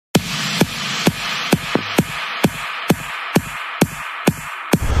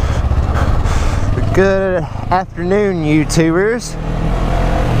Good afternoon, YouTubers.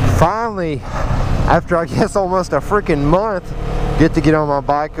 Finally, after I guess almost a freaking month, get to get on my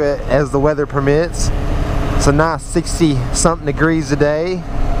bike as the weather permits. It's a nice 60 something degrees today.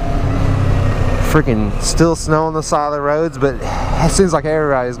 Freaking still snow on the side of the roads, but it seems like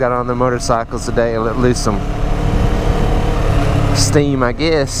everybody's got on their motorcycles today and let loose some steam, I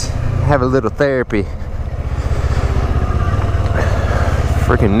guess. Have a little therapy.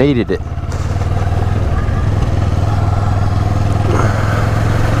 Freaking needed it.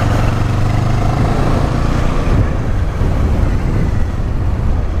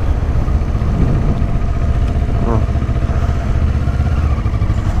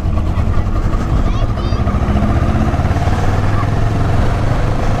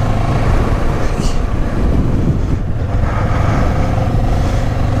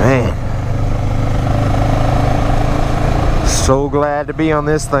 So glad to be on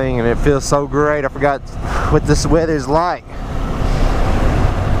this thing, and it feels so great. I forgot what this weather's like.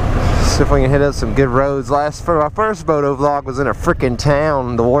 See if we can hit up some good roads. My first moto vlog was in a freaking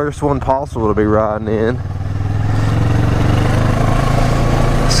town, the worst one possible to be riding in.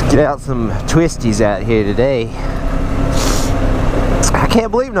 Let's get out some twisties out here today. I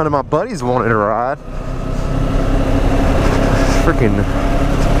can't believe none of my buddies wanted to ride. Freaking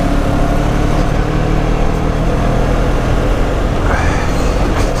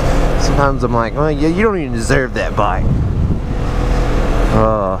sometimes I'm like, well, you don't even deserve that bike.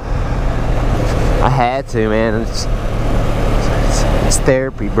 I had to, man. It's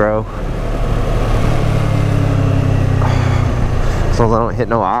therapy, bro. As long as I don't hit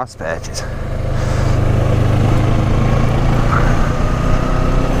no ice patches.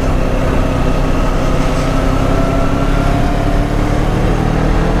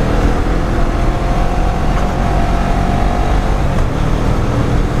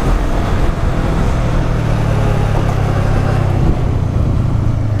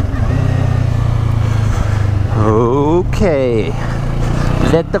 Okay,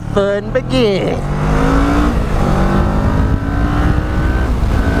 let the fun begin.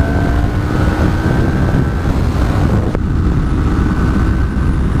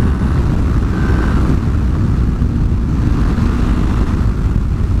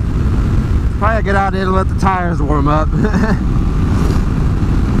 Probably a good idea to let the tires warm up.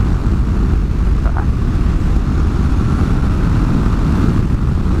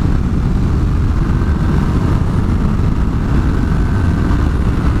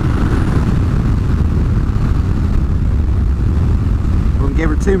 Give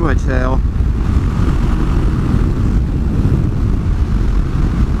her too much hell.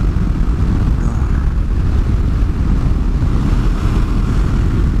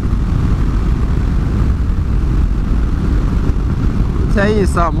 I'll tell you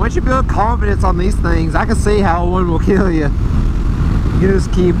something, once you build confidence on these things, I can see how one will kill you. You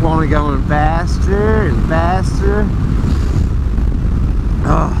just keep on going faster and faster.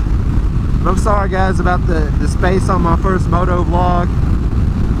 I'm sorry guys about the space on my first moto vlog.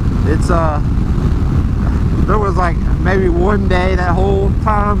 It's there was like maybe one day that whole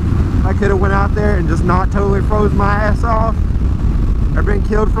time I could have went out there and just not totally froze my ass off or been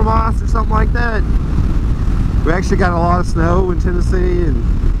killed from ice or something like that. We actually got a lot of snow in Tennessee and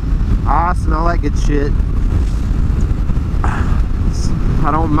ice and all that good shit.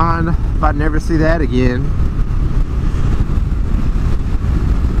 I don't mind if I never see that again.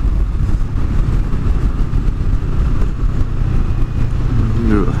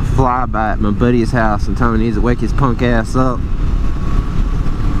 Fly by at my buddy's house and tell me he needs to wake his punk ass up.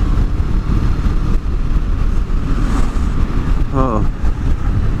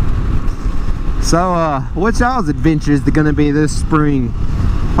 So what's y'all's adventures gonna be this spring?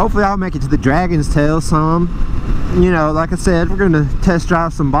 Hopefully I'll make it to the Dragon's Tail some. You know, like I said, we're gonna test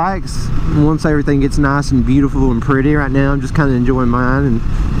drive some bikes once everything gets nice and beautiful and pretty. Right now I'm just kind of enjoying mine, and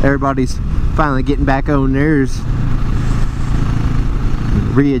everybody's finally getting back on theirs,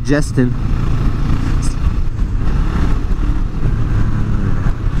 readjusting.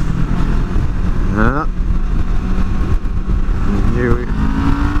 Here we go.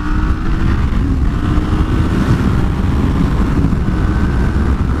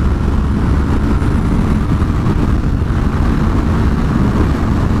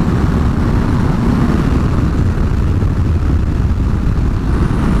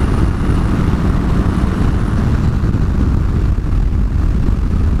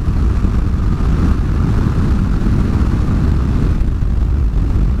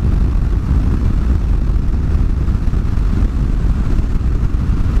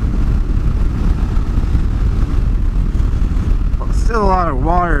 of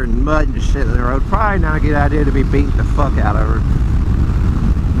water and mud and shit in the road. Probably not a good idea to be beating the fuck out of her.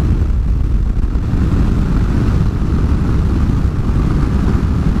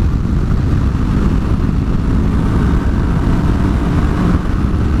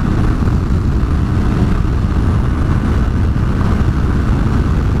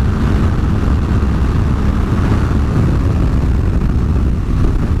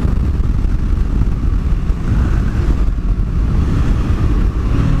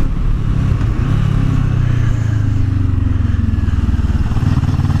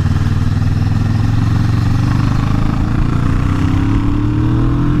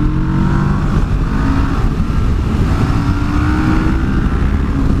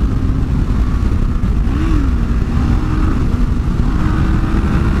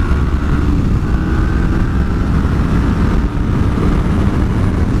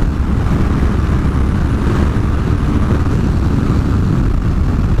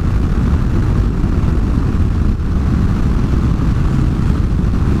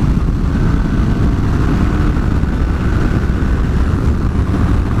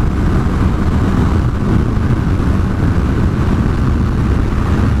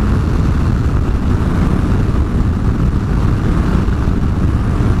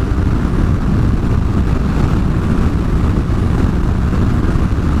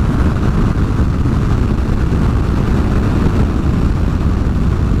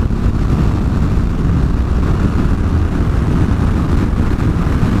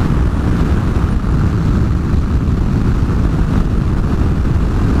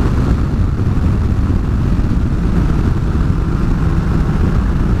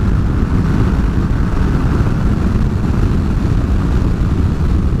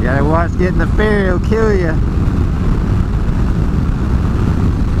 Watch getting the ferry, it'll kill you.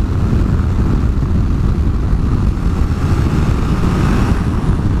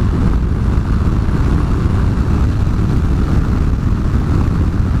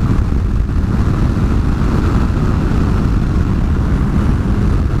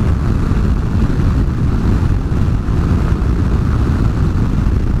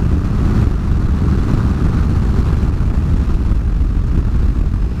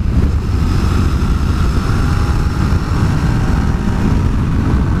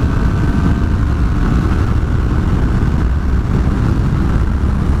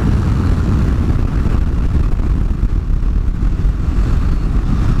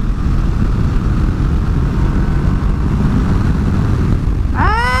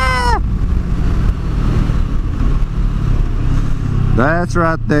 That's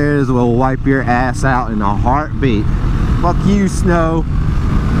right there is will wipe your ass out in a heartbeat. Fuck you, snow.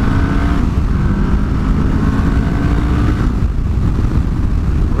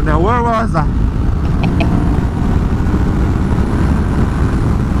 Now where was I?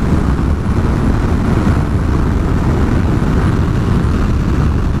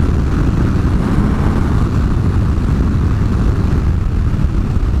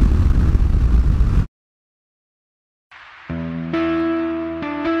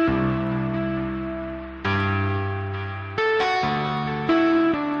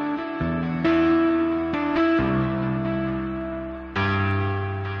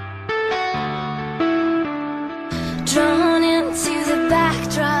 Drawn into the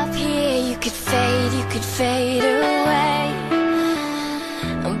backdrop here, you could fade away.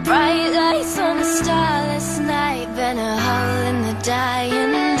 Bright lights on a starless night, been a hole in the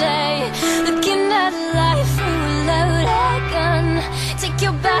dying day. Looking at life through a loaded gun, take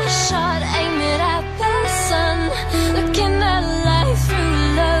your best shot, aim it at the sun. Looking at life through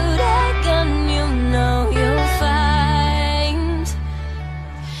a loaded gun, you know you'll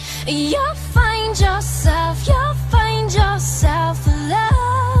find yourself, you'll find yourself alone.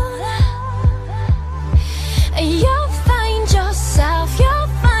 You'll find yourself, you'll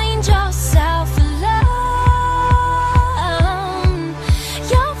find yourself alone.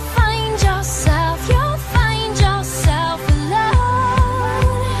 You'll find yourself, you'll find yourself alone.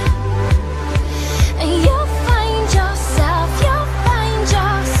 You'll find yourself, you'll find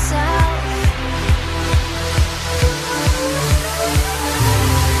yourself.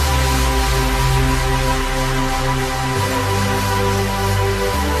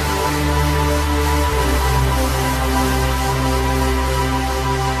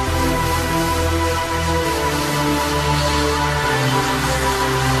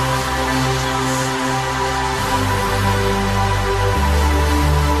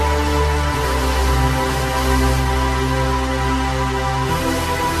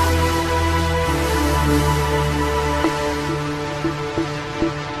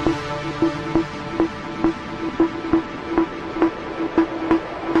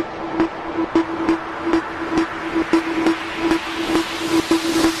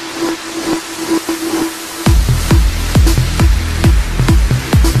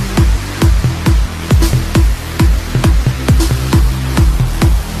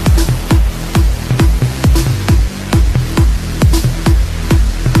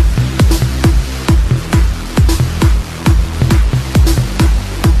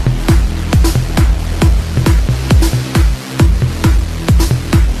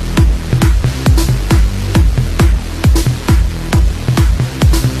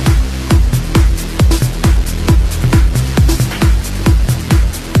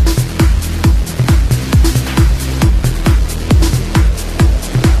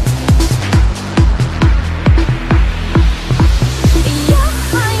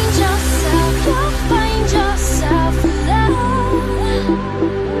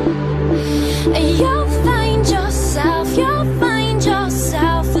 and you'll find yourself alone.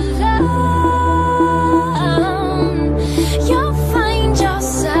 You'll find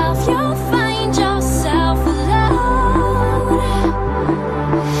yourself alone,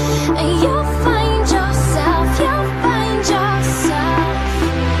 and you'll find yourself.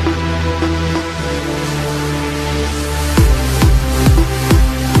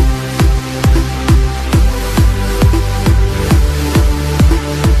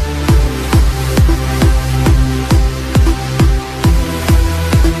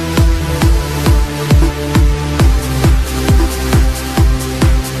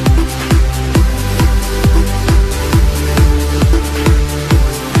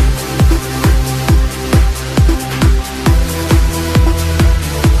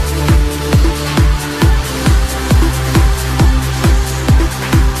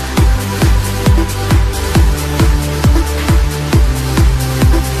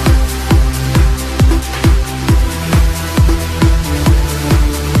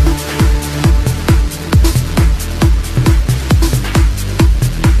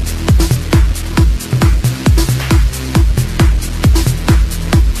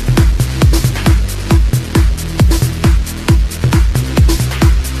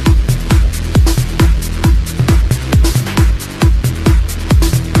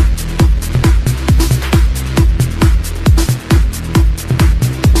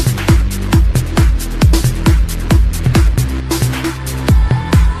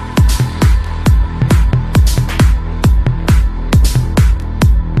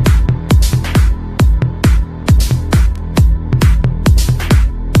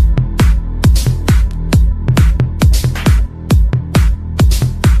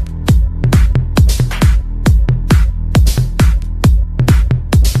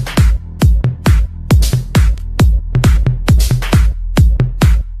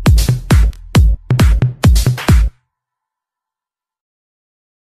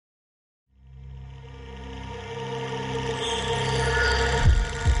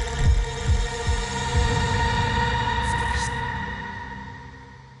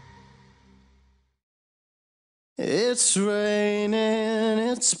 It's raining,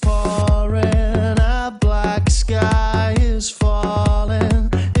 it's pouring, a black sky is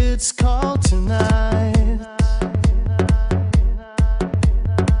falling. It's cold tonight.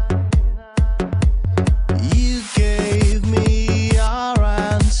 You gave me your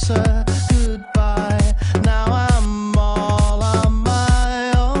answer, goodbye. Now I'm all on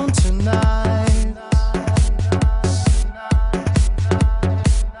my own tonight.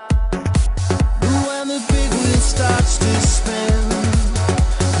 When the big wheel starts to spin,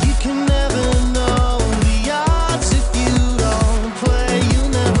 you can never know the odds. If you don't play, you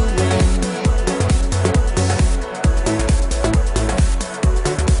never win.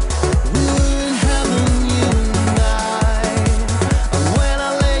 We were in heaven, you and I, and when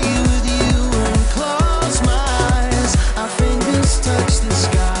I lay with you and close my eyes, our fingers touch the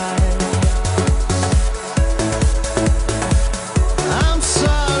sky. I'm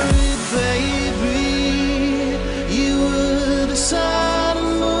sorry, baby, you were the sun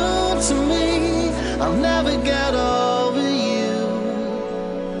and moon to me. I'll never get over you.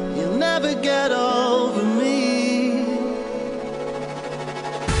 You'll never get over me.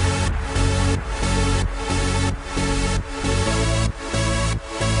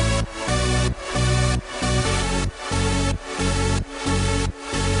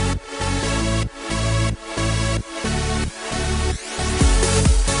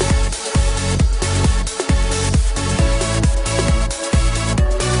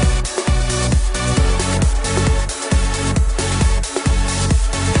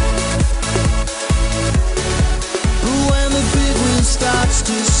 When the big wheel starts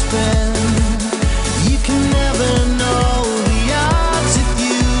to spin, you can never know the odds. If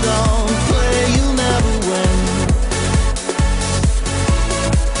you don't play, you'll never win.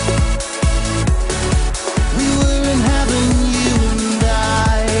 We were in heaven, you and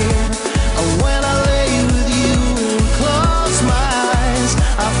I, and when I lay with you and close my eyes,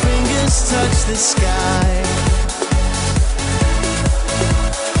 our fingers touch the sky.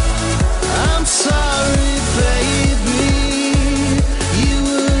 I'm sorry, baby, you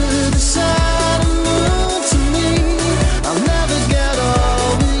were the sun and moon to me. I'll never get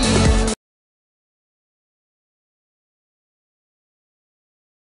over you.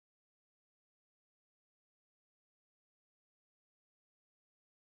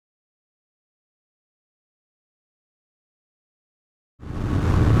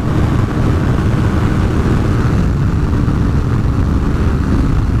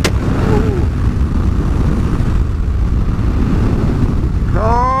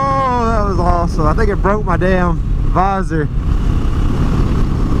 also. I think it broke my damn visor.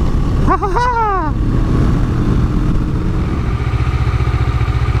 Ha ha ha!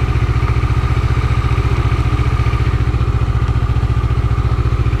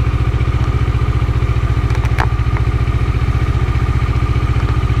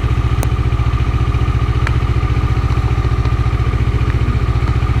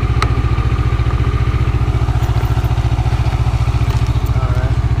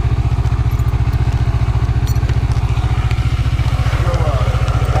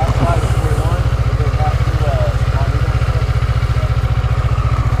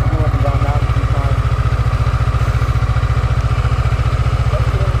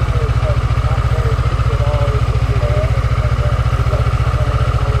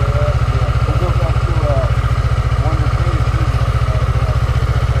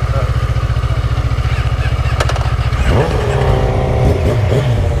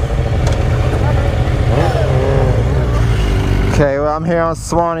 Okay, well, I'm here on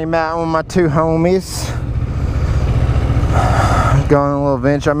Swanee Mountain with my two homies. Going on a little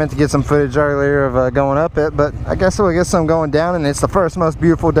venture. I meant to get some footage earlier of going up it, but I guess we'll get some going down, and it's the first most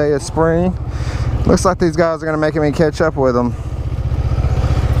beautiful day of spring. Looks like these guys are going to make me catch up with them.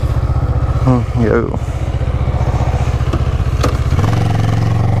 Yo.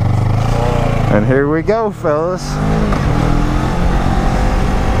 And here we go, fellas.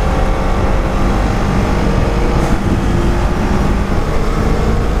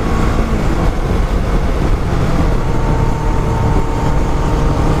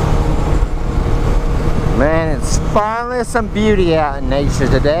 Man, it's finally some beauty out in nature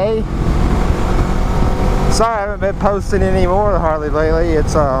today. Sorry I haven't been posting anymore hardly lately.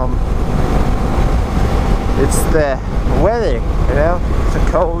 It's the weather, you know. It's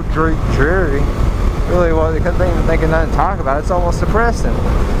a cold, dreary. Really, well, I couldn't even think of nothing to talk about. It's almost depressing.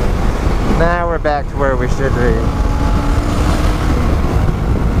 Now we're back to where we should be.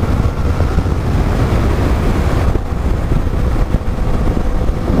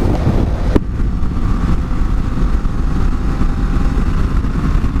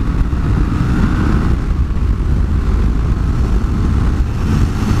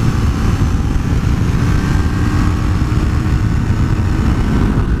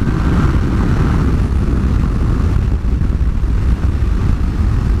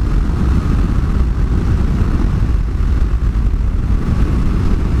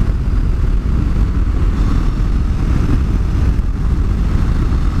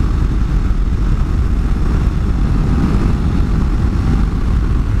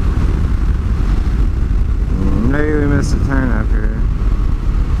 A turn up here.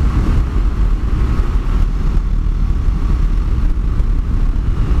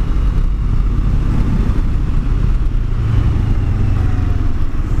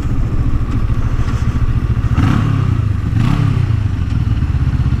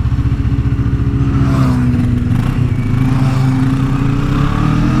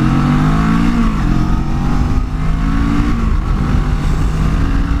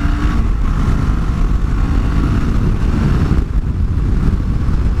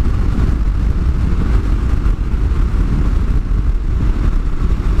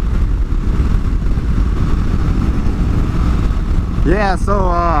 Yeah, so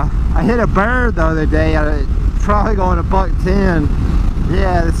I hit a bird the other day. Probably going to buck 10.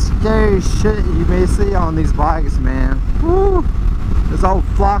 Yeah, the scary shit you may see on these bikes, man. Woo! There's a whole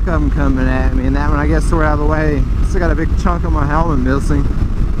flock of them coming at me, and that one I guess we're out of the way. Still got a big chunk of my helmet missing.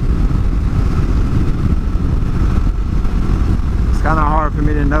 It's kind of hard for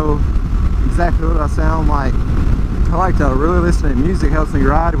me to know exactly what I sound like. I like to really listen to music. Helps me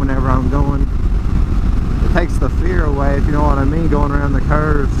ride whenever I'm going. Takes the fear away, if you know what I mean, going around the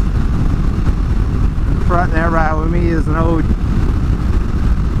curves. In front there right with me is an old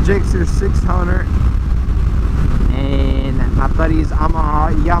Gixxer 600 and my buddy's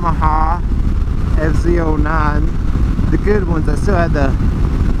Yamaha FZ09, the good ones. I still had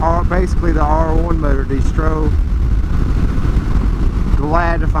basically the R1 motor distro.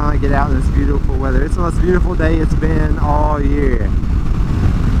 Glad to finally get out in this beautiful weather. It's the most beautiful day it's been all year.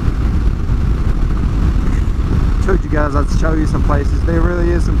 Told you guys I'd show you some places. There really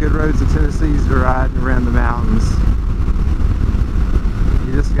is some good roads in Tennessee to ride around the mountains.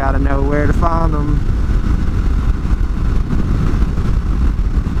 You just gotta know where to find them.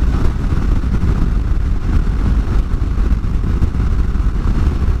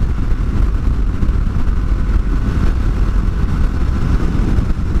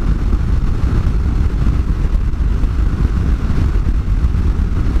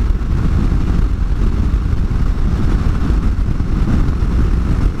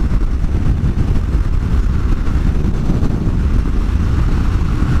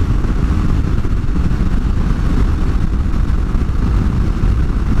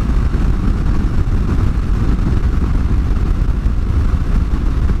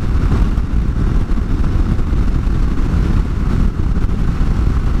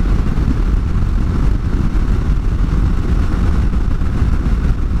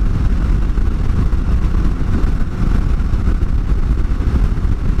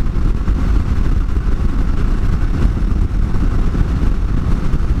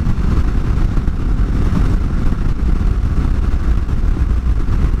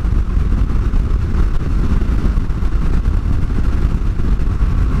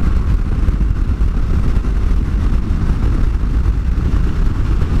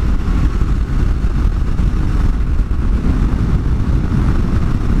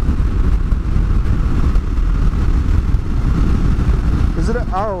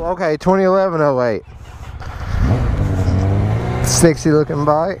 Oh, okay, 2011 08. Sexy looking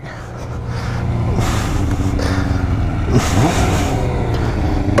bike.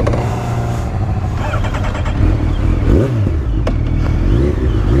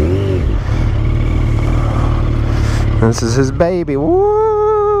 This is his baby.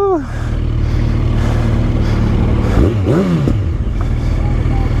 Woo!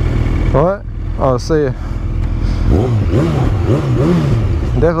 What? Oh, see ya.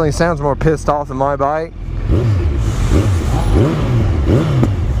 Definitely sounds more pissed off than my bike.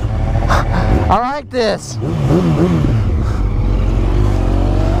 I like this.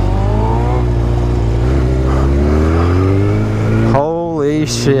 Holy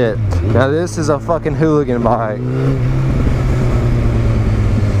shit. Now this is a fucking hooligan bike.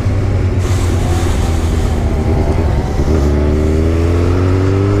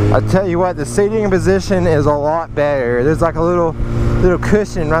 I tell you what, the seating position is a lot better. There's like a little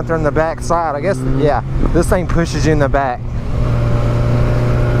cushion right there on the back side. I guess, yeah, this thing pushes you in the back.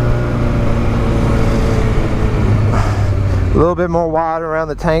 A little bit more wide around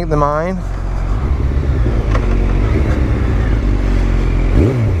the tank than mine.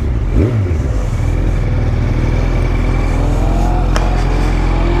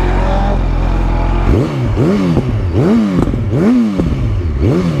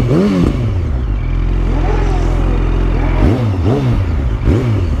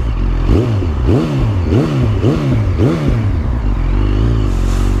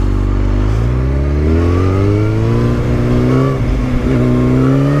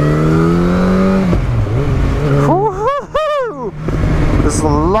 This is a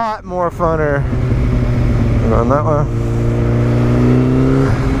lot more funner on that one.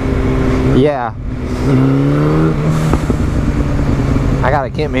 Yeah, I gotta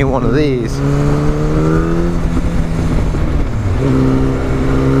get me one of these.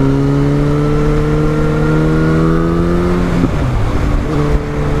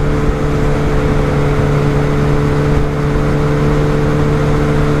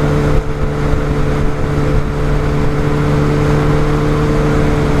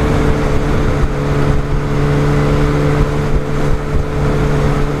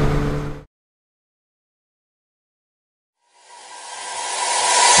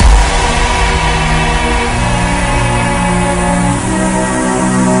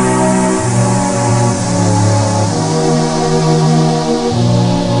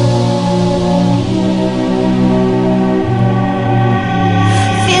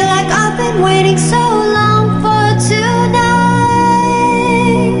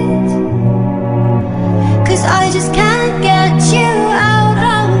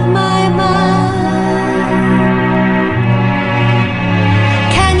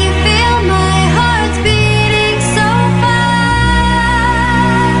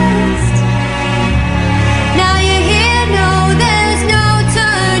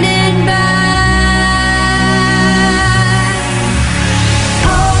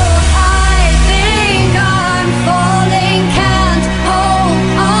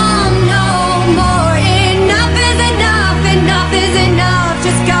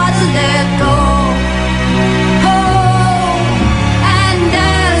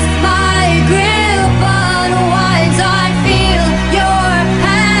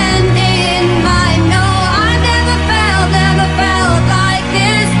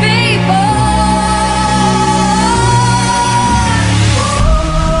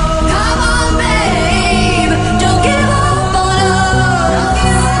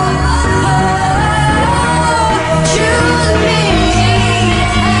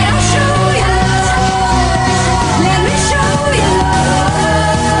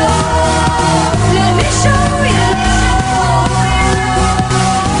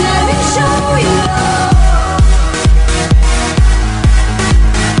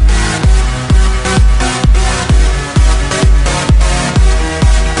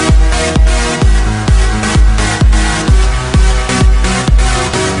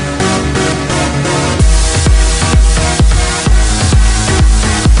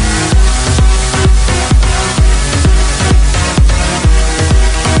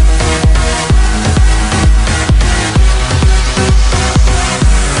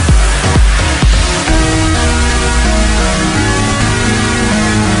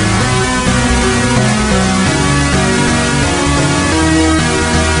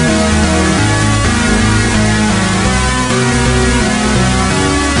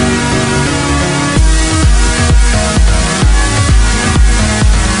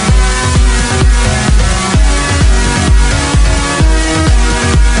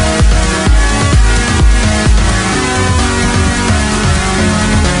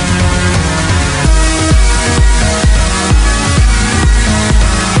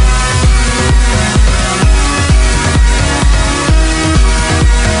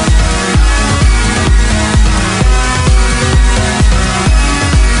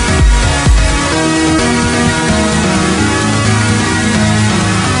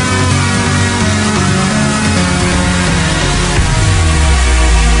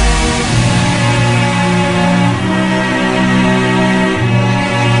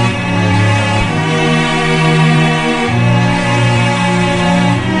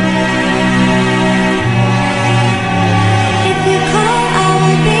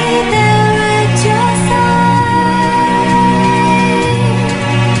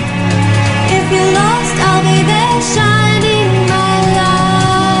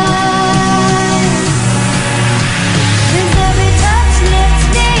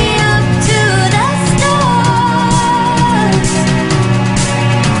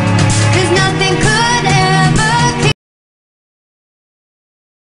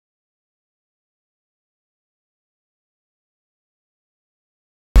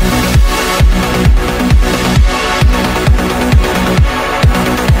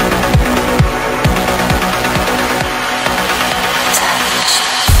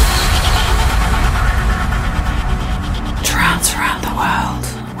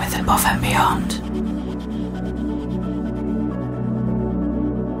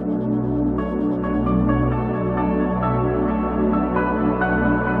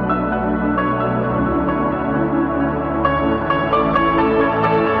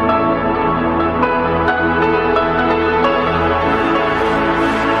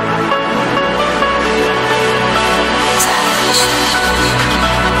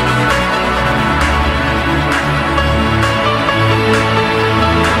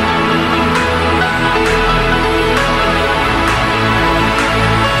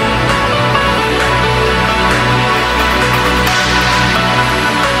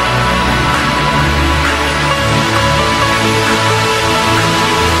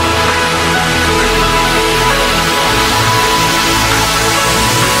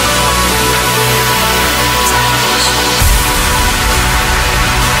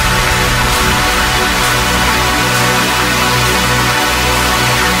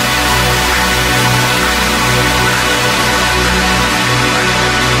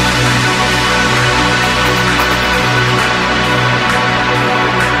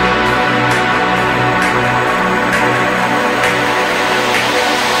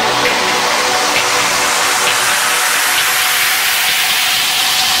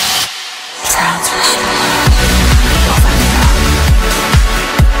 that's for sure.